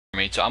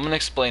me. So I'm gonna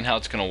explain how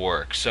it's gonna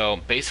work. So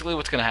basically,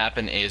 what's gonna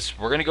happen is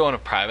we're gonna go in a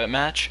private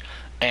match,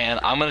 and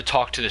I'm gonna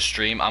talk to the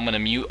stream. I'm gonna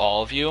mute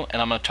all of you,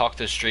 and I'm gonna talk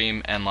to the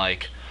stream and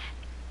like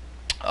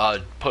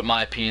put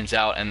my opinions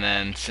out. And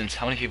then since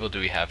how many people do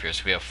we have here?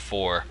 So we have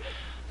four.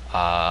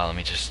 Let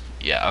me just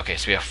okay.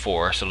 So we have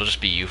four. So it'll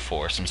just be you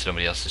four since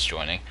nobody else is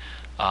joining.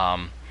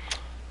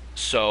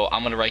 So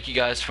I'm gonna rank you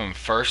guys from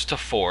first to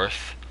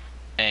fourth,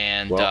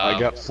 and Well, I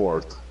got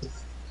fourth.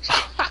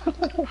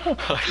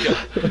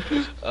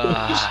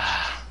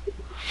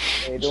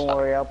 Hey, don't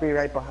worry, I'll be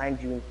right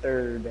behind you in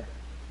third.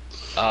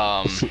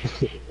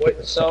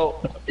 Wait, so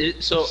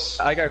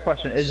I got a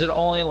question. Is it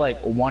only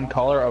like one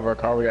color of our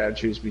car? We gotta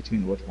choose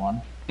between which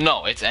one?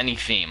 No, it's any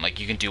theme. Like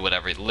you can do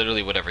whatever,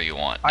 literally whatever you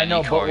want. I Any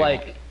know, color but you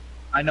want. like,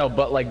 I know,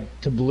 but like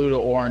to blue to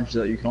orange,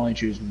 that you can only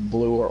choose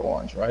blue or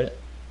orange, right?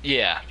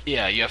 Yeah,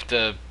 you have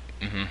to,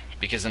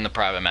 because in the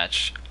private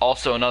match.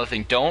 Also, another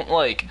thing, don't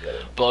like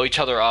blow each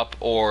other up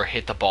or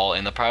hit the ball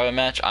in the private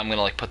match. I'm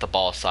gonna like put the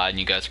ball aside, and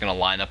you guys are gonna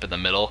line up in the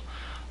middle.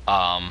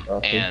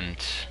 And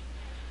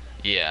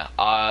yeah,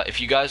 if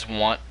you guys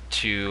want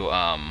to,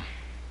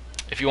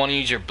 if you want to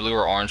use your blue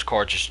or orange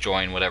car, just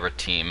join whatever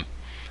team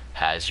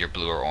has your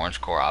blue or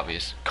orange car,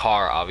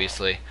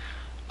 obviously.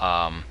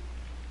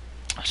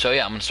 So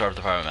yeah, I'm gonna start with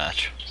the private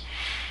match.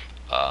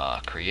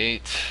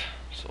 Create.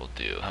 So we'll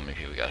do, how many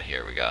people we got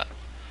here? We got,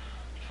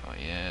 oh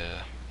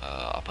yeah,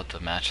 I'll put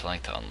the match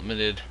length to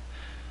unlimited.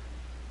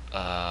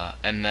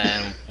 And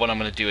then what I'm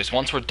gonna do is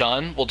once we're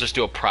done, we'll just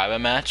do a private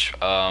match.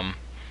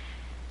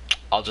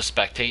 I'll just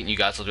spectate, and you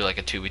guys will do like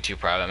a 2v2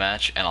 private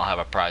match, and I'll have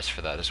a prize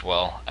for that as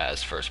well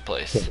as first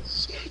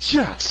place.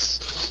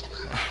 Yes.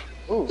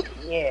 Ooh,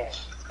 yeah.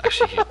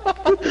 Actually,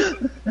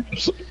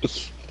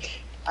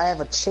 I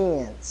have a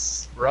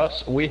chance.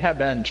 Russ, we have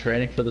been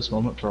training for this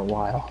moment for a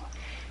while.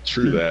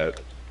 True that,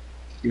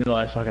 Even though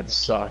I fucking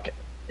suck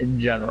in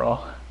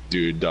general.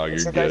 dude. Dog,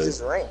 What's you're your good.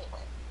 guys' rank?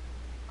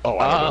 Oh,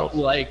 I don't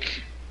know.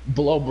 Like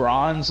below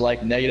bronze,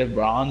 like negative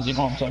bronze. You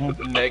know what I'm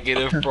saying?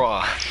 negative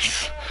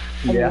bronze.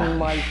 Yeah.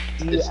 Mike,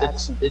 do you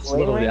actually It's play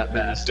literally rank?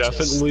 that bad.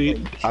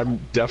 Definitely, I'm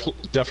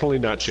definitely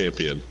not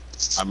champion.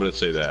 I'm gonna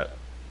say that.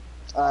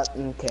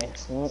 Okay.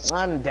 Well,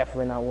 I'm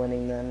definitely not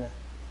winning then.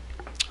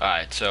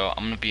 Alright, so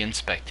I'm gonna be in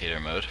spectator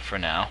mode for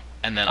now,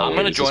 and then Oh, I'm wait,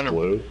 gonna is this join a.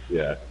 blue?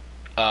 Yeah.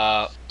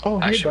 Oh, hey,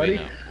 Actually,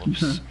 buddy. no.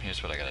 Whoops.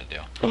 Here's what I gotta do.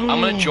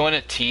 I'm gonna join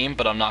a team,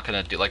 but I'm not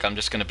gonna do like I'm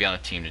just gonna be on a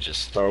team to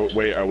just. Oh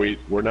wait,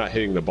 we're not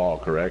hitting the ball,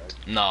 correct?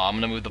 No, I'm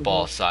gonna move the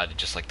ball aside to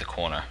just like the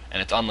corner,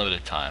 and it's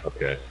unlimited time.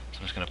 Okay. So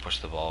I'm just gonna push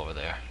the ball over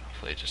there.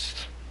 Hopefully,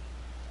 just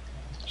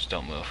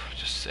don't move.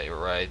 Just stay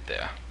right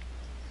there.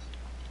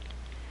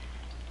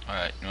 All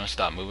right, you wanna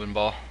stop moving,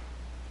 ball?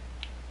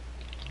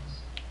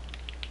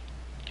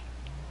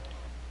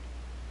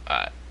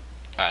 All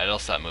right, it'll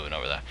stop moving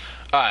over there.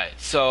 All right,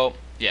 so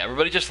yeah,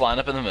 everybody just line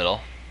up in the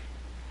middle.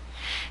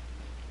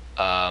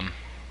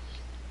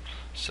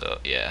 So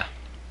yeah.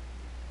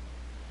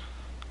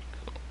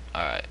 Cool.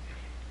 All right.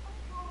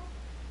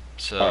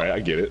 So. All right, I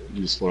get it.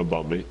 You just want to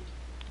bump me.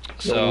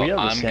 So we have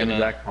the I'm same gonna.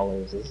 exact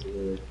colors. This is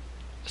weird.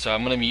 So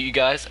I'm gonna mute you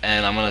guys,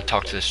 and I'm gonna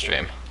talk to the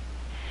stream.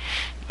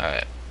 All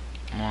right.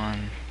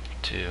 1,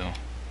 2,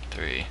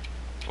 3,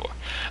 4. All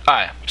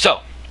right.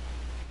 So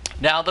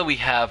now that we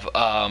have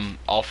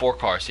all four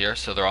cars here,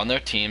 so they're on their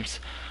teams.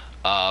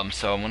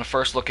 So I'm gonna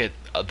first look at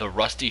the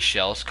Rusty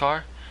Shells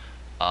car.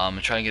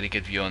 And try and get a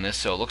good view on this.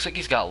 So it looks like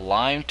he's got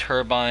lime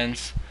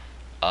turbines.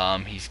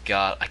 He's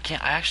got I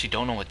actually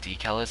don't know what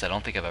decal is. I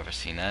don't think I've ever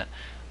seen that.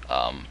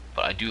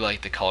 But I do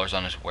like the colors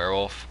on his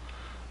werewolf.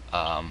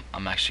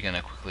 I'm actually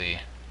gonna quickly.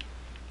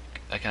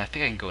 I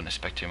think I can go into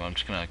spectator mode. I'm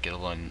just gonna get a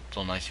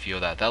little nice view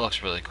of that. That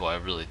looks really cool. I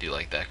really do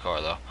like that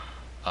car though.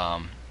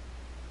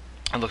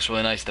 It looks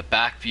really nice. The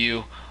back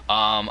view.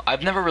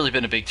 I've never really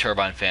been a big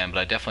turbine fan, but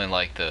I definitely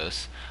like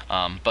those.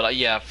 But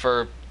yeah,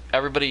 for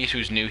everybody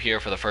who's new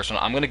here for the first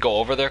one, I'm gonna go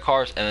over their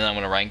cars and then I'm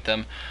gonna rank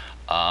them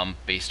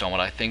based on what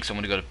I think. So I'm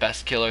gonna go to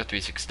Best Killer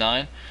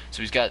 369.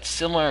 So he's got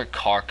similar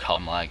car color.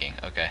 I'm lagging.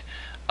 Okay.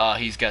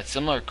 He's got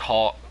similar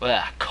car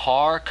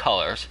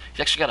colors. He's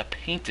actually got a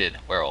painted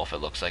werewolf. It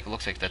looks like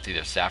that's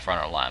either saffron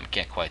or lime.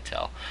 Can't quite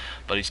tell.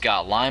 But he's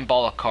got lime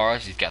ball of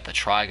cars. He's got the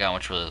Trigon,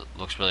 which really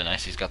looks really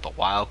nice. He's got the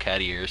Wildcat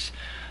ears.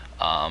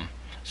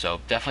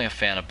 So definitely a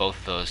fan of both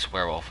of those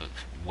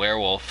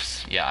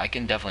werewolves. Yeah, I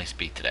can definitely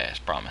speak today, I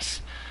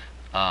promise.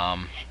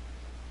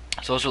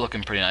 So those are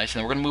looking pretty nice.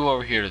 And then we're gonna move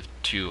over here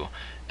to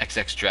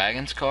XX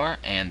Dragon's car,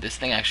 and this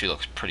thing actually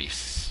looks pretty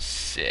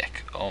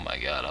sick. Oh my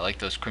god, I like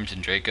those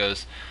Crimson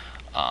Dracos,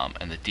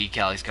 and the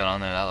decal he's got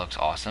on there. That looks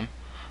awesome.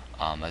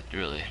 That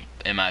really,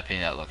 in my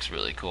opinion, that looks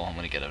really cool. I'm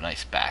gonna get a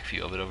nice back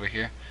view of it over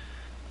here.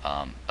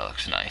 That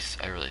looks nice.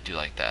 I really do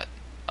like that.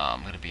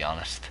 I'm gonna be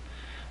honest.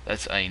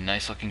 That's a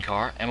nice looking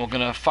car, and we're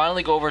gonna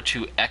finally go over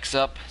to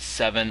XUp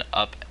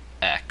 7UP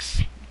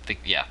X.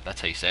 Yeah,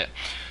 that's how you say it.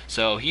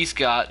 So he's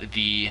got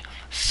the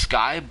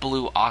sky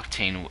blue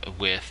octane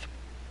with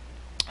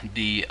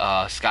the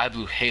sky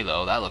blue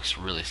halo. That looks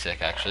really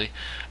sick, actually.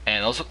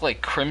 And those look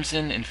like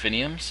crimson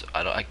infiniums.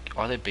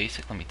 Are they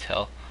basic? Let me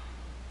tell.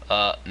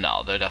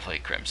 No, they're definitely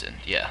crimson.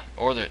 Yeah,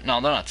 or they're no,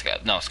 they're not sky.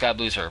 No, sky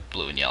blues are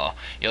blue and yellow.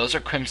 Yellows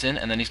are crimson,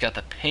 and then he's got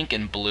the pink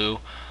and blue.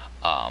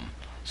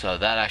 So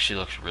that actually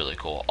looks really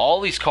cool. All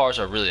these cars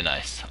are really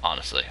nice,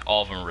 honestly.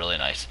 All of them are really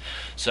nice.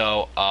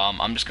 So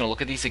I'm just gonna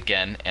look at these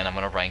again, and I'm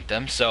gonna rank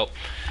them. So,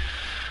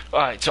 all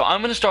right. So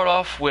I'm gonna start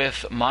off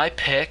with my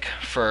pick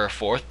for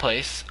fourth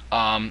place.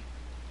 And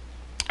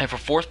for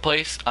fourth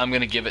place, I'm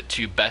gonna give it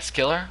to Best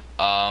Killer.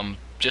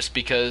 Just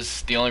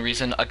because the only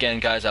reason, again,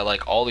 guys, I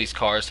like all these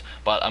cars,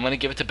 but I'm gonna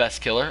give it to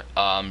Best Killer.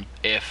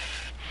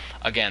 If,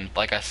 again,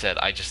 like I said,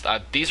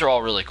 these are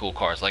all really cool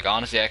cars. Like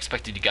honestly, I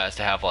expected you guys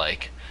to have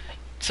like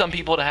some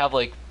people to have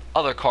like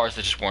other cars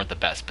that just weren't the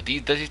best, but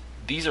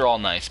these are all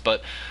nice.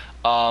 But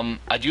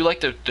I do like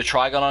the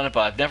Trigon on it,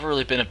 but I've never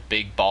really been a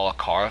big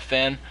Balakara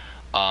fan.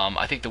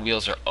 I think the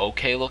wheels are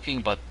okay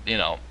looking, but you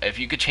know, if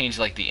you could change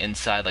like the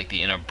inside, like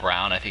the inner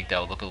brown, I think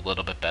that would look a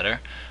little bit better.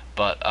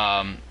 But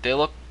they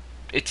look,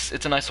 it's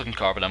a nice looking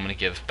car, but I'm gonna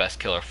give Best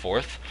Killer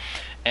fourth.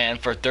 And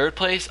for third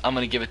place, I'm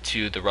gonna give it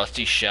to the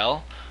Rusty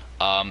Shell.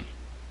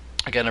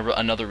 Again,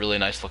 another really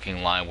nice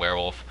looking Lion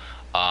Werewolf.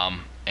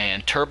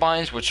 And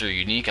turbines, which are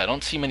unique. I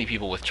don't see many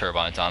people with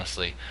turbines,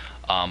 honestly.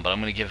 But I'm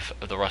gonna give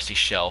the Rusty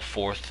Shell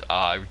fourth.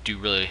 I do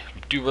really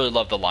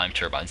love the lime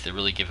turbines. They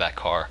really give that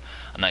car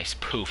a nice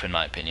poof, in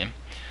my opinion.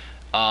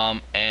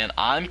 And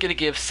I'm gonna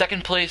give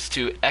second place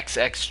to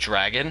XX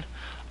Dragon,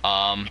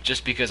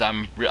 just because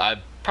I'm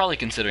probably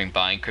considering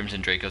buying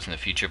Crimson Dracos in the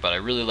future, but I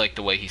really like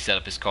the way he set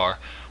up his car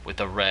with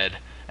the red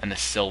and the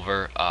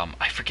silver.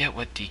 I forget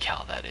what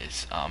decal that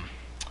is. I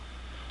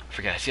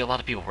forget. I see a lot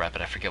of people rep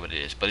it. I forget what it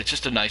is, but it's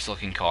just a nice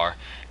looking car.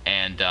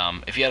 And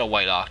if he had a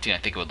white Octane, I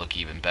think it would look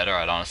even better.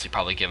 I'd honestly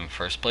probably give him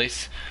first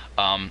place.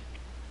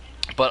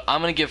 But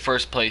I'm gonna give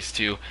first place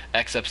to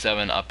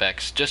XF7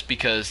 UpX just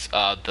because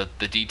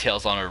the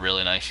details on it are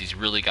really nice. He's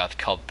really got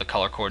the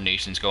color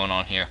coordinations going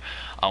on here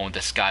with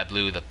the sky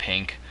blue, the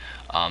pink.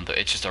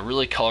 It's just a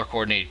really color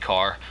coordinated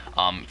car.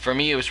 For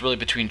me, it was really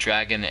between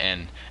Dragon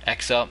and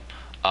XUp.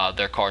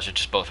 Their cars are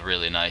just both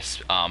really nice,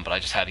 but I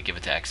just had to give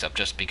it to XUp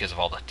just because of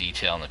all the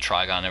detail and the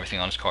Trigon and everything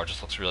on his car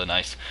just looks really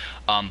nice.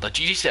 But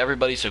GG's to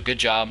everybody, so good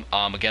job.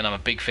 Again, I'm a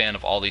big fan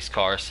of all these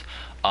cars.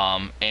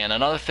 And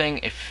another thing,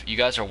 if you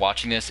guys are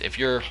watching this, if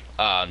you're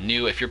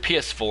new, if you're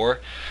PS4,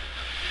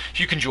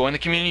 you can join the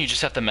community. You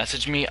just have to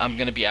message me. I'm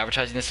going to be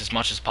advertising this as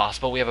much as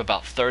possible. We have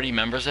about 30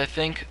 members, I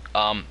think.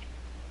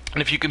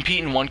 And if you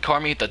compete in one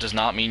car meet, that does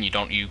not mean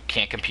you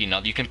can't compete in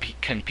other. You can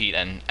compete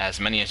in as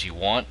many as you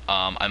want.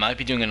 I might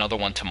be doing another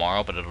one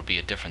tomorrow, but it'll be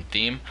a different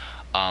theme.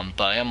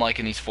 But I am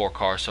liking these 4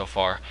 cars so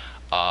far.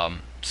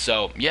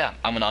 So yeah,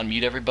 I'm gonna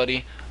unmute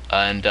everybody,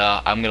 and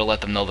I'm gonna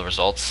let them know the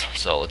results.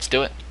 So let's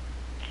do it.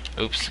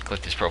 Oops,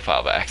 clicked his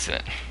profile by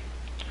accident.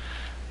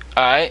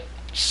 Alright,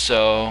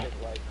 so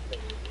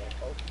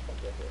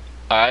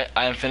alright,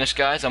 I am finished,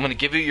 guys. I'm gonna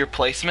give you your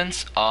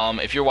placements.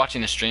 If you're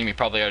watching the stream, you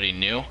probably already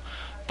knew.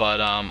 But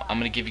I'm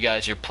gonna give you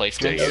guys your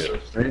placements.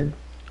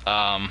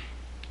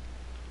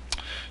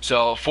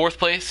 So fourth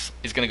place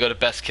is gonna go to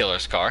Best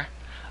Killer's car.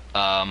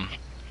 I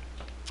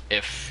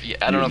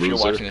don't know if you're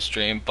watching the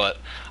stream, but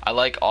I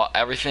like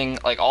everything.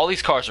 Like all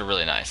these cars are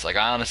really nice. Like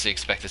I honestly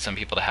expected some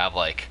people to have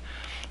like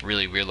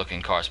really weird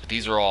looking cars, but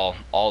these are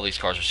all these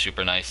cars are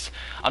super nice.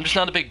 I'm just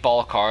not a big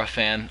Balakara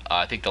fan.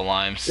 I think the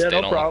limes. Yeah,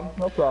 no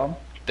problem.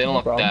 They don't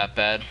look that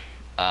bad.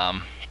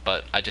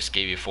 But I just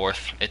gave you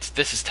fourth.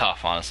 This is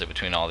tough, honestly,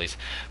 between all these.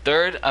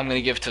 Third, I'm gonna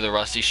give to the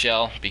Rusty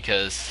Shell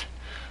because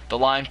the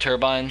lime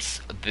turbines,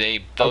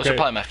 those are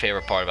probably my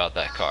favorite part about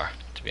that car,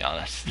 to be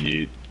honest.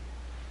 Yeet.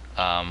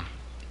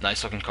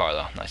 Nice looking car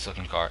though, nice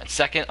looking car. And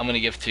second, I'm gonna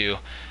give to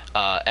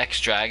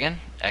XX Dragon.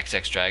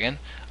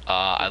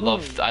 I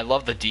love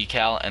the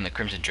decal and the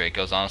Crimson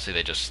Dracos. Honestly,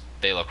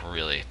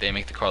 they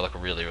make the car look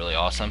really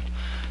awesome.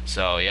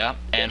 So yeah.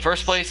 And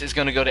first place is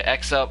gonna go to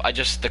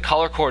XUp. The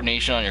color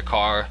coordination on your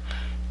car,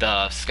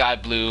 the sky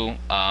blue,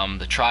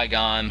 the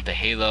Trigon, the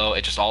halo,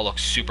 it just all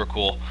looks super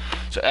cool.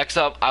 So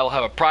XUp, I will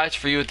have a prize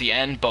for you at the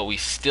end, but we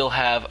still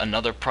have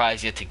another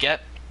prize yet to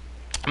get.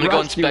 I'm gonna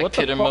go in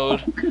spectator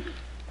mode.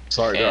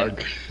 Sorry,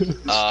 dog.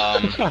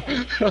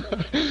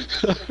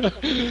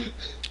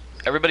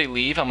 Everybody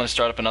leave. I'm gonna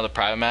start up another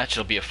private match.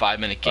 It'll be a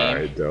 5-minute game.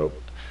 Alright, dope.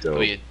 It'll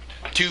be a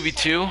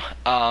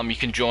 2v2. You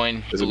can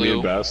join Is blue. it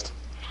me best?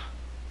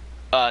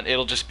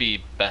 It'll just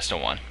be best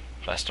of one.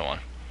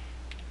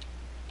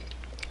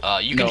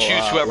 You can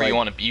choose whoever you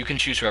want to be. You can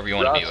choose whoever you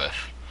want to be with.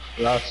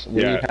 Russ,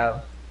 we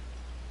have.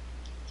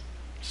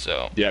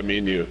 So. Yeah, me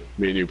and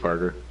you,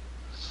 Parker.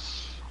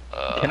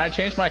 Can I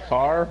change my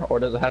car, or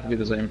does it have to be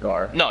the same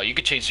car? No, you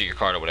can change your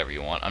car to whatever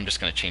you want. I'm just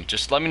gonna change.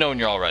 Just let me know when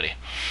you're all ready.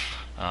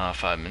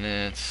 5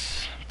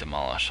 minutes.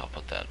 Demolish. I'll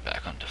put that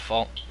back on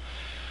default.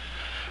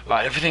 All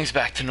right, everything's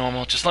back to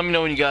normal. Just let me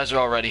know when you guys are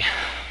all ready.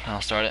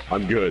 I'll start it.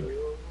 I'm good.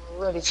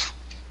 Ready.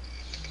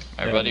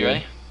 Everybody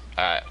ready?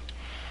 All right.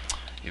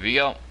 Here we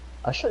go.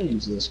 I should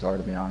use this car,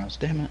 to be honest.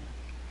 Damn it.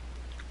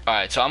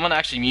 Alright, so I'm gonna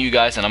actually mute you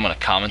guys and I'm gonna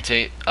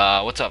commentate.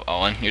 What's up,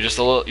 Owen? You're just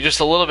a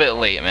little bit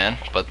late, man,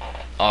 but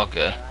all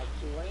good. I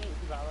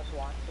was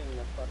watching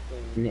the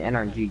fucking in the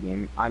NRG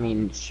game. I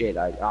mean, shit.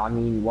 I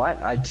mean,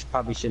 what? I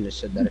probably shouldn't have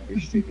said that if you're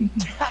streaming.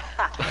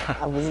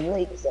 I was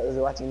late because I was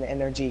watching the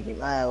NRG game.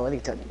 What are you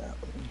talking about?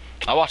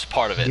 I watched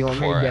part of it Do you want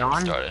me to before get I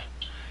on?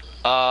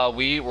 started.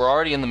 We were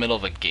already in the middle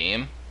of a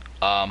game,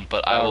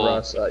 but I will.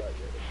 Russ,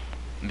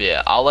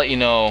 Yeah, I'll let you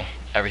know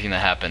everything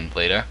that happened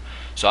later.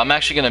 So I'm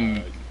actually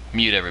gonna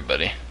mute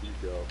everybody.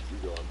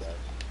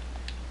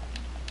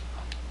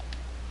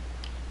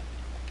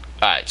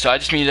 Alright, so I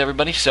just muted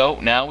everybody. So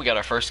now we got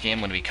our first game.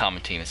 I'm gonna be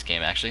commentating this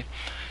game actually.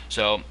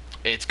 So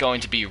it's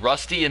going to be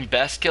Rusty and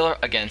Best Killer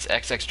against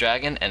XX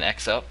Dragon and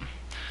X Up.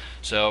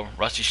 So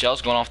Rusty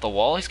Shell's going off the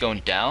wall. He's going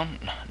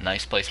down.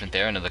 Nice placement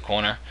there into the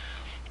corner.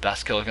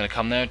 Best Killer's gonna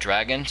come there.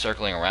 Dragon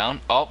circling around.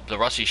 Oh, the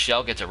Rusty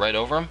Shell gets it right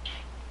over him.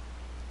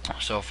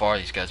 So far,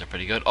 these guys are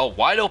pretty good. Oh,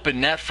 wide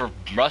open net for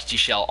Rusty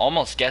Shell.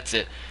 Almost gets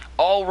it.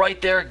 Oh,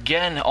 right there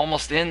again.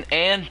 Almost in.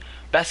 And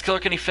Best Killer,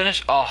 can he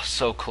finish? Oh,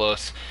 so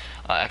close.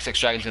 XX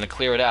Dragon's going to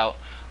clear it out.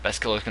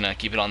 Best Killer's going to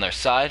keep it on their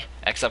side.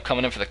 X Up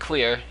coming in for the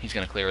clear. He's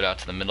going to clear it out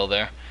to the middle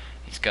there.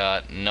 He's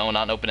got, no,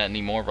 not an open net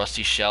anymore.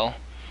 Rusty Shell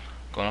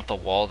going up the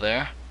wall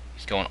there.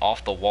 He's going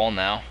off the wall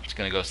now. He's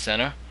going to go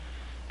center.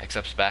 X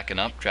Up's backing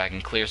up.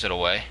 Dragon clears it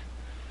away.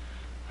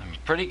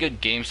 Pretty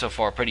good game so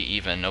far. Pretty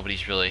even.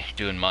 Nobody's really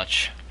doing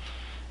much.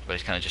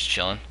 Everybody's kind of just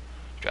chilling.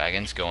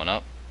 Dragon's going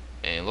up.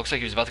 And it looks like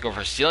he was about to go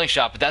for a ceiling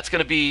shot, but that's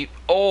going to be,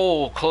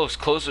 oh,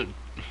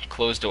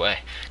 closed away.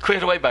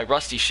 Cleared away by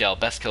Rusty Shell.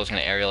 Best Killer's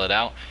going to aerial it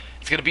out.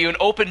 It's going to be an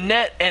open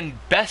net, and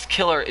Best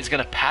Killer is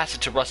going to pass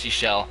it to Rusty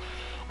Shell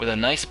with a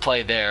nice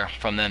play there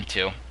from them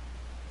two.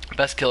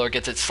 Best Killer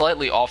gets it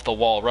slightly off the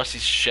wall. Rusty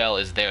Shell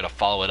is there to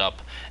follow it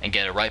up and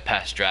get it right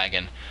past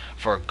Dragon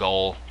for a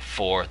goal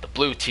for the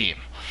blue team.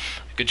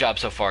 Good job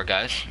so far,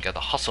 guys. You got the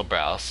hustle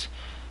brows.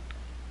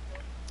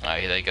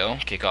 Alright, here they go.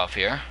 Kick off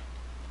here.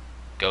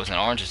 Goes in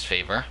Orange's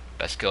favor.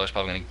 Best Killer's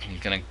probably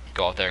gonna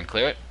go out there and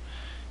clear it.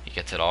 He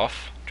gets it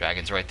off.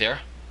 Dragon's right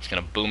there. He's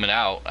gonna boom it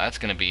out. That's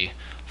gonna be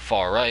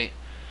far right.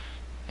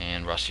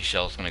 And Rusty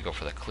Shell's gonna go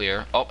for the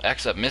clear. Oh,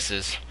 X Up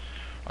misses.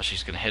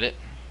 Rusty's gonna hit it.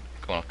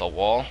 Going off the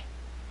wall.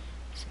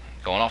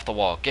 Going off the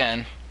wall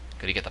again.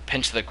 Could he get the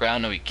pinch to the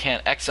ground? No, he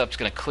can't. X Up's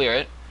gonna clear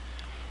it.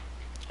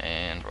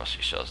 And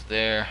Rusty Shell's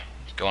there.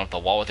 Going up the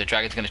wall with it.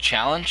 Dragon's going to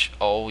challenge.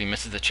 Oh, he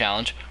misses the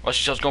challenge.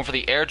 Rusty Shell's going for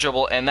the air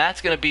dribble, and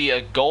that's going to be a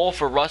goal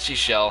for Rusty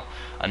Shell.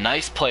 A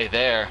nice play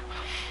there.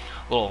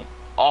 A little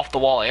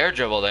off-the-wall air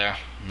dribble there.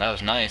 That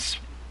was nice.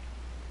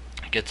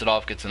 Gets it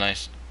off, gets a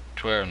nice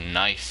twirl.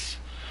 Nice.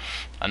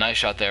 A nice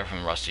shot there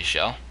from Rusty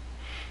Shell.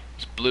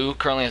 Blue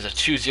currently has a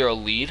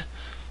 2-0 lead.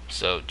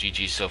 So,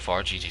 GG so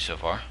far. GG so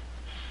far.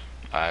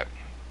 Alright,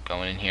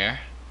 going in here.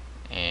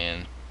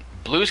 And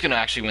Blue's going to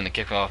actually win the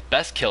kickoff.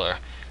 Best Killer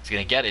is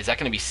going to get it. Is that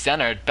going to be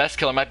centered? Best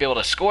Killer might be able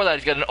to score that.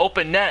 He's got an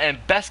open net,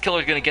 and Best Killer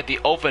is going to get the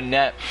open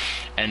net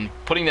and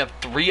putting the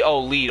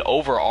 3-0 lead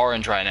over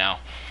Orange right now.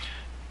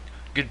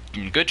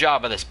 Good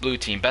job by this blue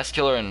team. Best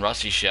Killer and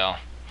Rusty Shell.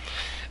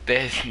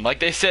 Like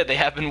they said, they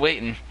have been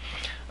waiting.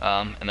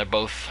 And they're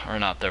both, or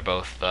not, they're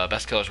both.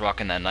 Best Killer's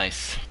rocking that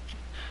nice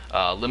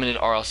limited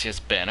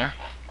RLCS banner.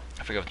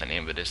 I forget what the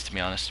name of it is, to be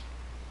honest.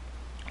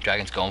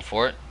 Dragon's going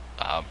for it.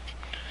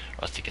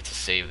 Rusty gets a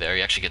save there.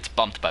 He actually gets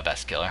bumped by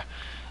Best Killer.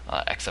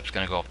 X-Up's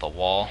going to go up the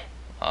wall.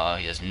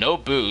 He has no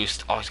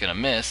boost. Oh, he's going to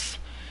miss.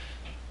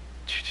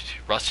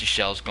 Rusty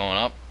Shell's going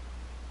up.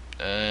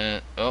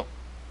 Oh.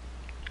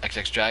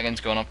 XX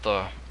Dragon's going up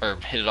the, or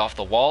hit it off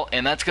the wall.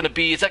 And that's going to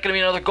be, is that going to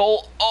be another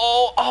goal?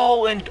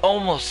 Oh, and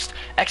almost.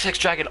 XX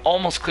Dragon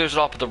almost clears it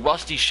off, but the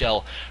Rusty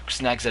Shell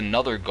snags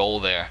another goal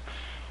there.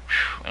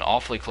 Whew, an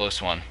awfully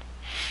close one.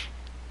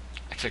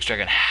 XX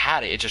Dragon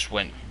had it. It just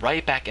went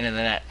right back into the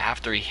net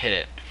after he hit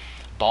it.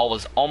 Ball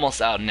was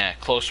almost out of net.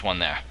 Close one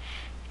there.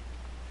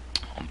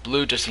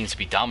 Blue just seems to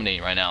be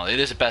dominating right now. It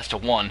is a best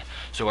of one,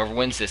 so whoever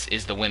wins this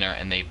is the winner,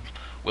 and they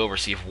will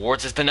receive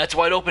awards as the net's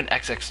wide open.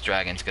 XX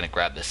Dragon's going to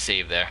grab the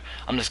save there.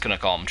 I'm just going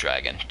to call him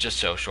Dragon, just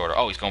so shorter.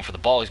 Oh, he's going for the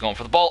ball. He's going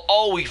for the ball.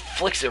 Oh, he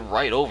flicks it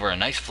right over. A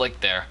nice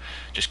flick there.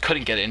 Just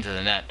couldn't get it into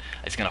the net.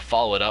 He's going to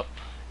follow it up,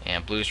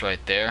 and Blue's right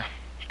there.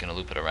 He's going to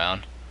loop it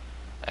around.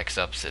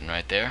 X-Up sitting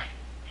right there.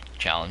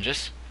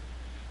 Challenges.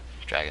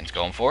 Dragon's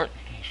going for it.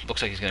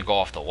 Looks like he's going to go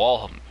off the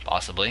wall,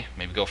 possibly.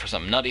 Maybe go for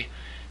something nutty.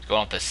 He's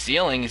going off the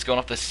ceiling. He's going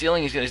off the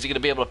ceiling. Is he going to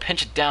be able to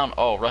pinch it down?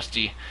 Oh,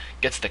 Rusty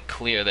gets the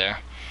clear there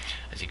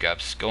as he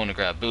going to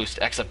grab boost.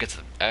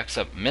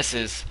 X-Up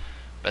misses.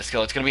 Best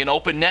Killer. It's going to be an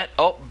open net.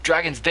 Oh,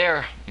 Dragon's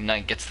there. And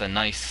then gets the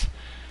nice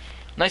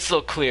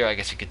little clear, I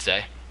guess you could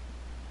say,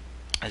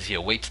 as he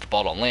awaits the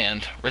ball to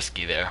land.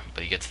 Risky there,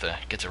 but he gets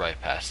it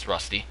right past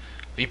Rusty.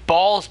 He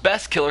balls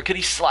Best Killer. Could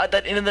he slide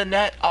that into the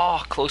net?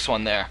 Oh, close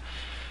one there.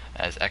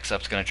 As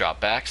X-Up's going to drop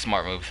back.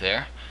 Smart move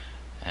there.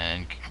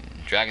 And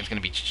Dragon's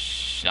going to be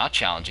not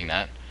challenging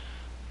that.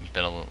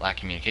 Been a lack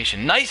of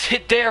communication. Nice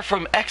hit there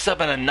from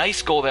X-Up, and a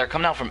nice goal there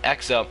coming out from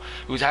X-Up,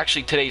 who's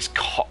actually today's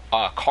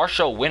car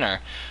show winner.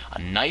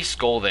 A nice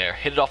goal there.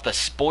 Hit it off the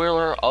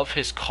spoiler of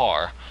his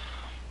car.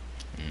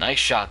 Nice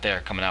shot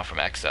there coming out from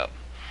X-Up.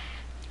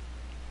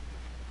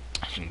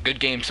 Good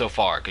game so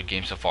far. Good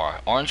game so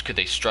far. Orange, could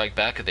they strike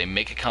back? Could they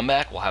make a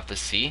comeback? We'll have to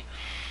see.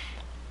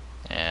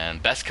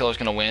 And Best Killer's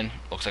gonna win.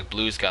 Looks like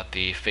Blue's got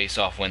the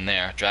face-off win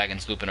there.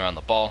 Dragon's looping around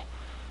the ball.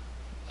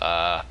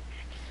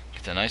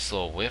 Gets a nice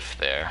little whiff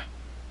there.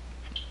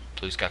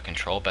 Blue's got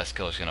control. Best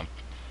Killer's gonna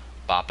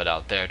bop it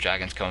out there.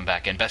 Dragon's coming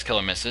back in. Best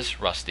Killer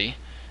misses. Rusty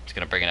is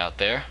gonna bring it out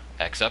there.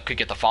 X up could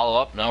get the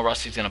follow-up. No,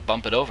 Rusty's gonna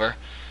bump it over.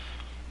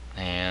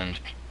 And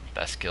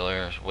Best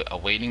Killer is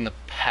awaiting the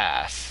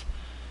pass.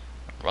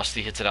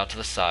 Rusty hits it out to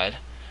the side.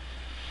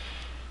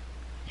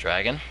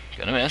 Dragon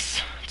gonna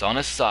miss. It's on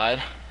his side.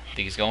 I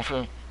think he's going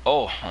for,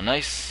 oh, a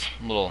nice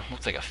little,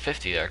 looks like a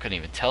 50 there. I couldn't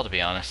even tell, to be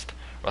honest.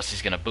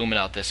 Rusty's gonna boom it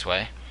out this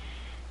way,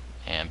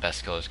 and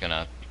Best Killer's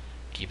gonna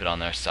keep it on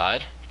their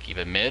side, keep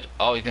it mid.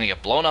 Oh, he's gonna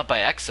get blown up by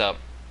X up.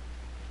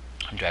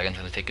 Dragon's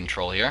gonna take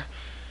control here.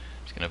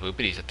 He's gonna boop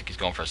it. I think he's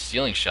going for a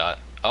ceiling shot.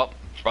 Oh,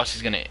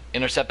 Rusty's gonna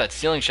intercept that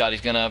ceiling shot.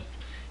 He's gonna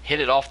hit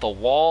it off the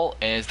wall.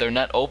 And is their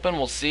net open?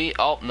 We'll see.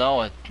 Oh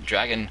no,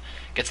 Dragon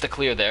gets the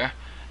clear there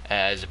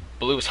as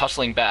Blue is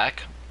hustling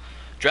back.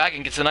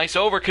 Dragon gets a nice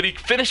over. Could he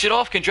finish it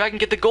off? Can Dragon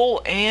get the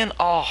goal? And,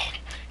 oh,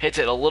 hits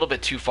it a little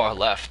bit too far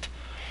left.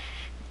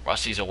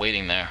 Rusty's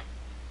awaiting there.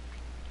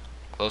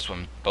 Close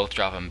one. Both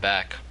dropping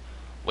back.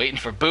 Waiting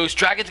for boost.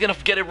 Dragon's going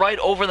to get it right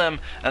over them.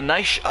 A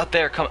nice shot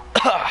there.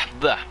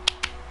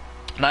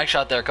 Nice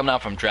shot there coming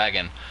out from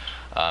Dragon.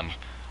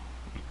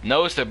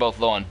 Knows they're both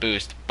low on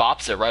boost.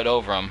 Bops it right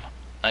over him.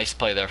 Nice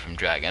play there from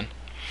Dragon.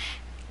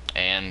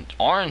 And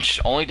Orange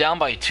only down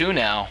by 2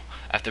 now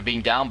after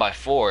being down by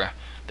 4.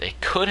 They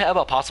could have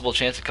a possible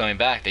chance of coming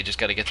back. They just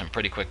got to get some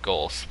pretty quick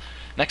goals.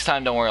 Next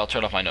time, don't worry, I'll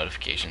turn off my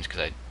notifications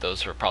because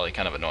those are probably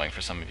kind of annoying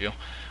for some of you.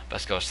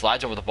 Best Killer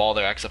slides over the ball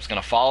there. X-Up's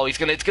going to follow. It's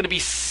going to be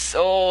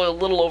so a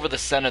little over the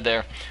center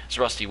there. As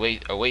Rusty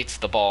awaits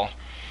the ball.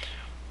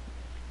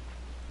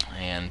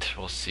 And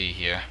we'll see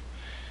here.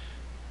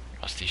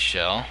 Rusty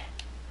Shell.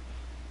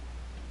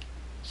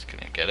 Just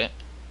going to get it.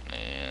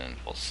 And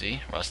we'll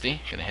see.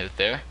 Rusty going to hit it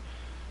there.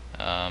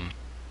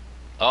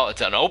 Oh,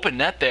 it's an open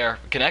net there.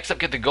 Can X-Up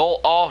get the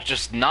goal? Oh,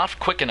 just not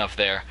quick enough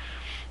there.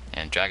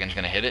 And Dragon's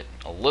going to hit it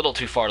a little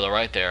too far to the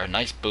right there.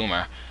 Nice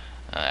boomer.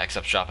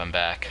 X-Up's dropping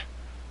back.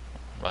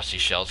 Rusty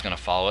Shell's going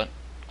to follow it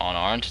on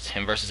Orange. It's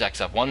him versus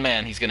X-Up. One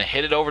man. He's going to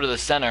hit it over to the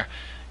center.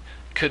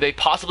 Could they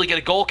possibly get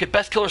a goal? Could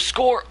Best Killer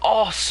score?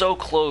 Oh, so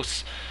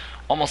close.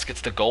 Almost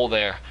gets the goal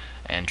there.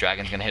 And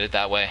Dragon's going to hit it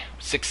that way.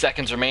 6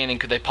 seconds remaining.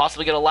 Could they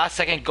possibly get a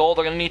last-second goal?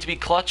 They're going to need to be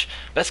clutch.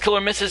 Best Killer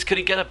misses. Could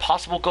he get a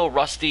possible goal?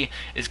 Rusty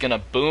is going to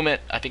boom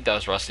it. I think that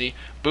was Rusty.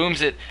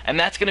 Booms it. And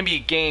that's going to be a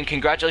game.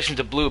 Congratulations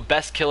to Blue,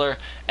 Best Killer,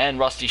 and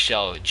Rusty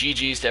Shell.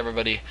 GG's to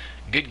everybody.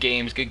 Good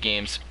games. Good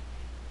games.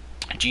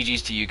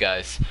 GG's to you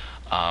guys.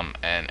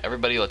 And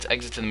everybody, let's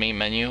exit to the main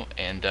menu.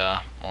 And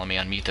well, let me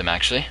unmute them,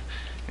 actually.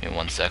 Give me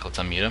 1 sec. Let's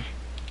unmute them.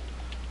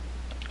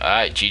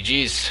 Alright,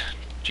 GG's.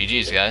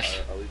 GG's, guys.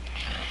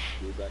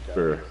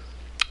 Sure.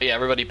 Yeah,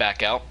 everybody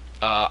back out.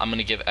 I'm going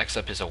to give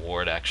X-Up his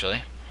award,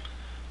 actually,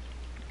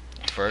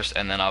 first,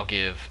 and then I'll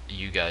give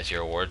you guys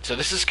your award. So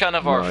this is kind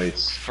of our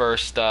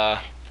first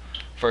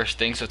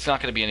thing, so it's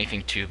not going to be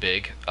anything too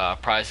big.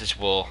 Prizes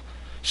will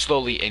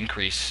slowly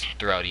increase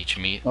throughout each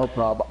meet. No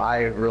problem. I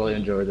really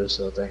enjoyed this,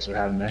 so thanks for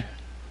having me.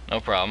 No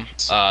problem.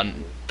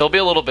 They'll be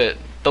a little bit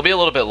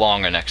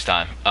longer next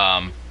time.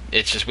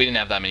 It's just we didn't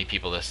have that many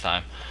people this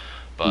time.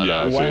 But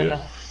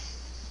Yeah,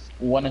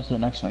 when is the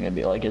next one gonna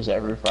be? Like, is it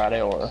every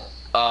Friday or?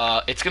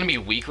 it's gonna be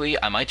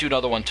weekly. I might do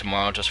another one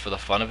tomorrow just for the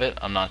fun of it.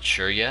 I'm not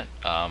sure yet.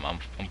 I'm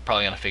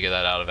probably gonna figure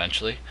that out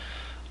eventually.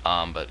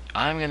 But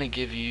I'm gonna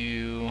give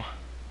you.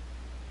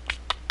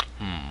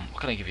 What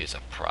can I give you as a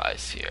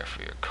prize here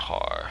for your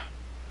car?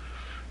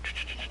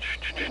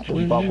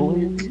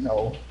 Bubbly?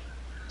 No.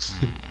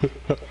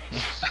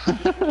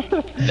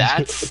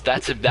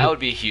 That would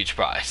be a huge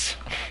prize.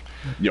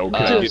 Yo,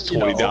 can I get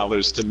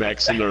 $20 to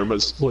Max and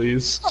Irma's,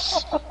 please?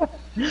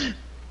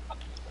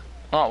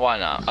 Oh, why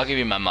not? I'll give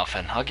you my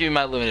muffin. I'll give you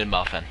my limited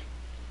muffin.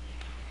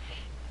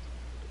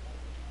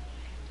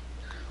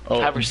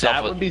 Oh, Have yourself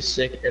that would be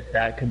sick if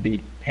that could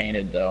be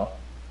painted, though.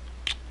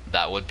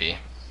 That would be.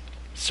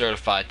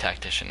 Certified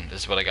tactician.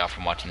 This is what I got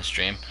from watching the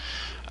stream.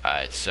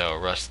 Alright, so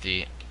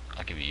Rusty,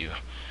 I'll give you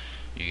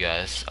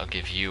guys, I'll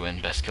give you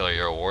and Best Killer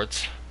your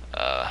awards.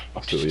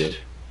 Affiliate.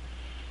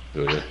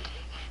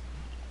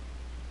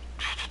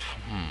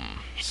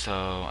 So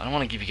I don't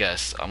want to give you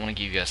guys. I want to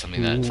give you guys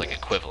something that's like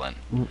equivalent.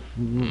 I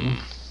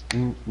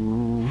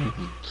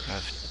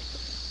have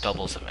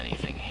doubles of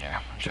anything here.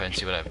 I'm trying to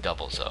see what I have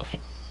doubles of.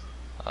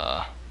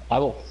 I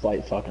will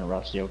fight fucking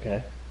Rusty,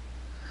 okay?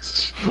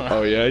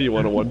 Oh yeah, you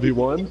want a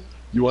 1v1?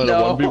 You want a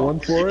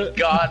 1v1 for it?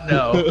 God,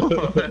 no.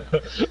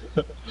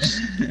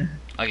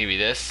 I'll give you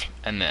this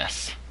and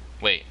this.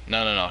 Wait,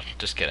 no,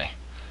 just kidding.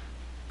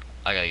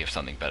 I gotta give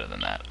something better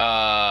than that.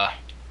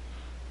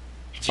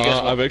 So you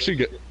guys I've actually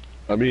got.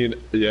 I mean,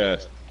 yeah.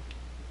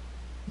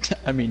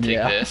 I mean, take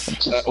yeah.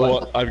 this,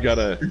 Well, I've got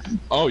a.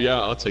 Oh yeah,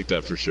 I'll take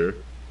that for sure.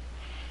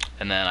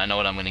 and then I know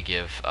what I'm gonna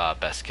give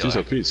Best Killer. Jeez,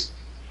 a piece.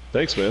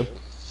 Thanks, man.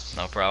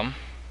 No problem.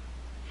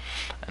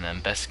 And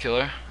then Best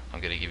Killer, I'm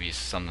gonna give you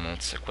something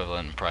that's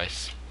equivalent in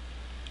price.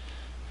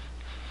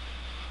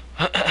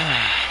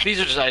 These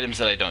are just items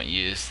that I don't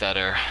use that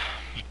are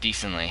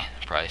decently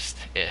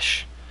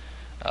priced-ish.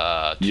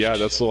 Yeah,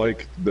 that's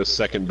like the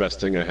second best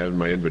thing I have in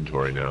my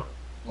inventory now.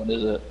 What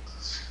is it?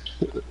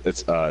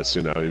 It's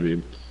tsunami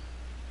beam.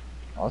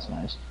 Oh, that's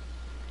nice.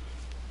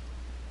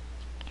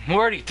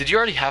 Did you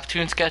already have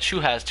Toon Sketch? Who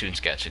has Toon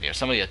Sketch in here?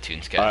 Somebody had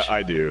Toon Sketch.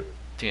 I do.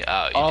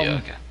 Oh, you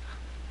do.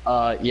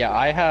 Okay. Yeah,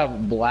 I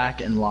have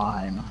black and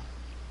lime.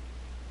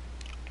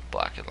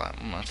 Black and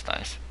lime. That's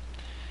nice.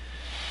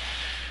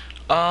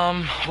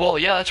 Well,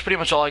 yeah, that's pretty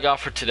much all I got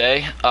for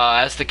today.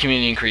 As the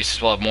community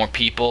increases, we'll have more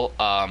people.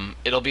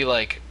 It'll be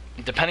like,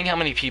 depending how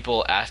many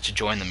people ask to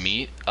join the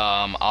meet,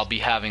 I'll be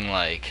having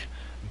like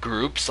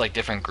groups, like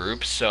different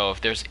groups. So if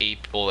there's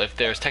 8 people, if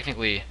there's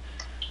technically,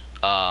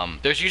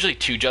 there's usually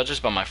 2 judges,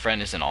 but my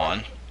friend isn't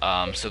on.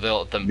 So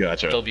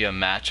Gotcha. there'll be a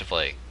match of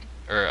like,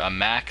 or a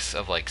max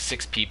of like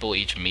 6 people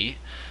each meet.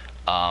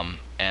 And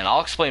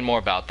I'll explain more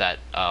about that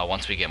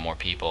once we get more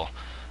people.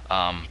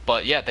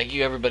 But yeah, thank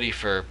you everybody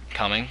for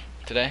coming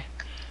today.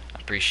 I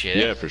appreciate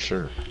it. Yeah, for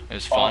sure. It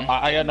was fun.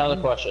 I got another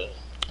question.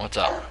 What's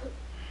up?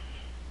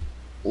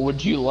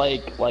 Would you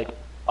like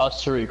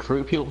us to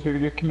recruit people for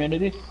your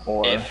community,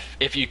 or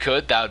If you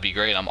could, that would be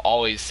great.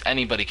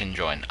 Anybody can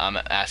join. I'm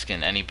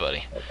asking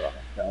anybody. Okay,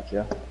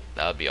 gotcha.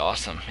 That would be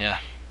awesome. Yeah.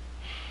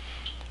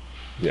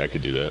 Yeah, I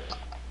could do that.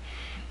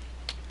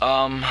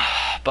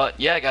 But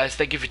yeah, guys,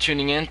 thank you for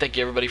tuning in. Thank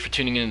you everybody for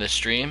tuning in to the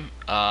stream.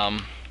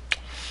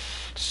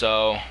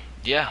 So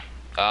yeah,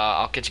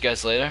 I'll catch you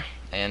guys later,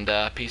 and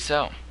peace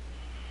out.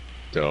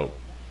 Dope.